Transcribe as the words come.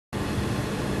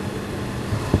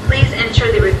enter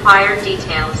the required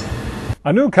details.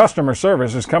 A new customer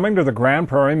service is coming to the Grand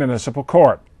Prairie Municipal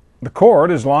Court. The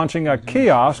court is launching a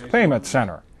kiosk payment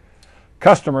center.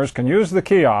 Customers can use the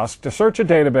kiosk to search a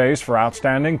database for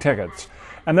outstanding tickets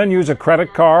and then use a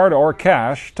credit card or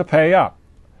cash to pay up.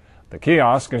 The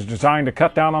kiosk is designed to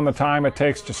cut down on the time it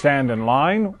takes to stand in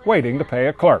line waiting to pay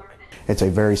a clerk. It's a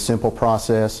very simple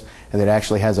process, and it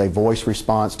actually has a voice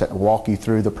response to walk you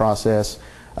through the process.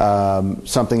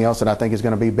 Something else that I think is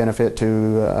going to be benefit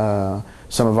to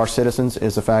some of our citizens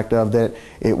is the fact of that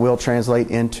it will translate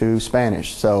into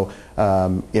Spanish. So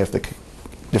if the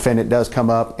defendant does come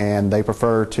up and they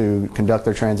prefer to conduct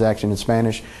their transaction in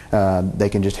Spanish, they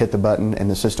can just hit the button and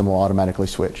the system will automatically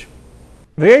switch.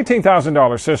 The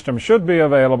 $18,000 system should be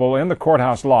available in the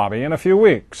courthouse lobby in a few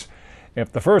weeks.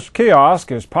 If the first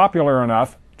kiosk is popular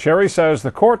enough, Cherry says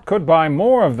the court could buy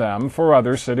more of them for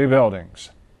other city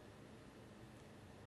buildings.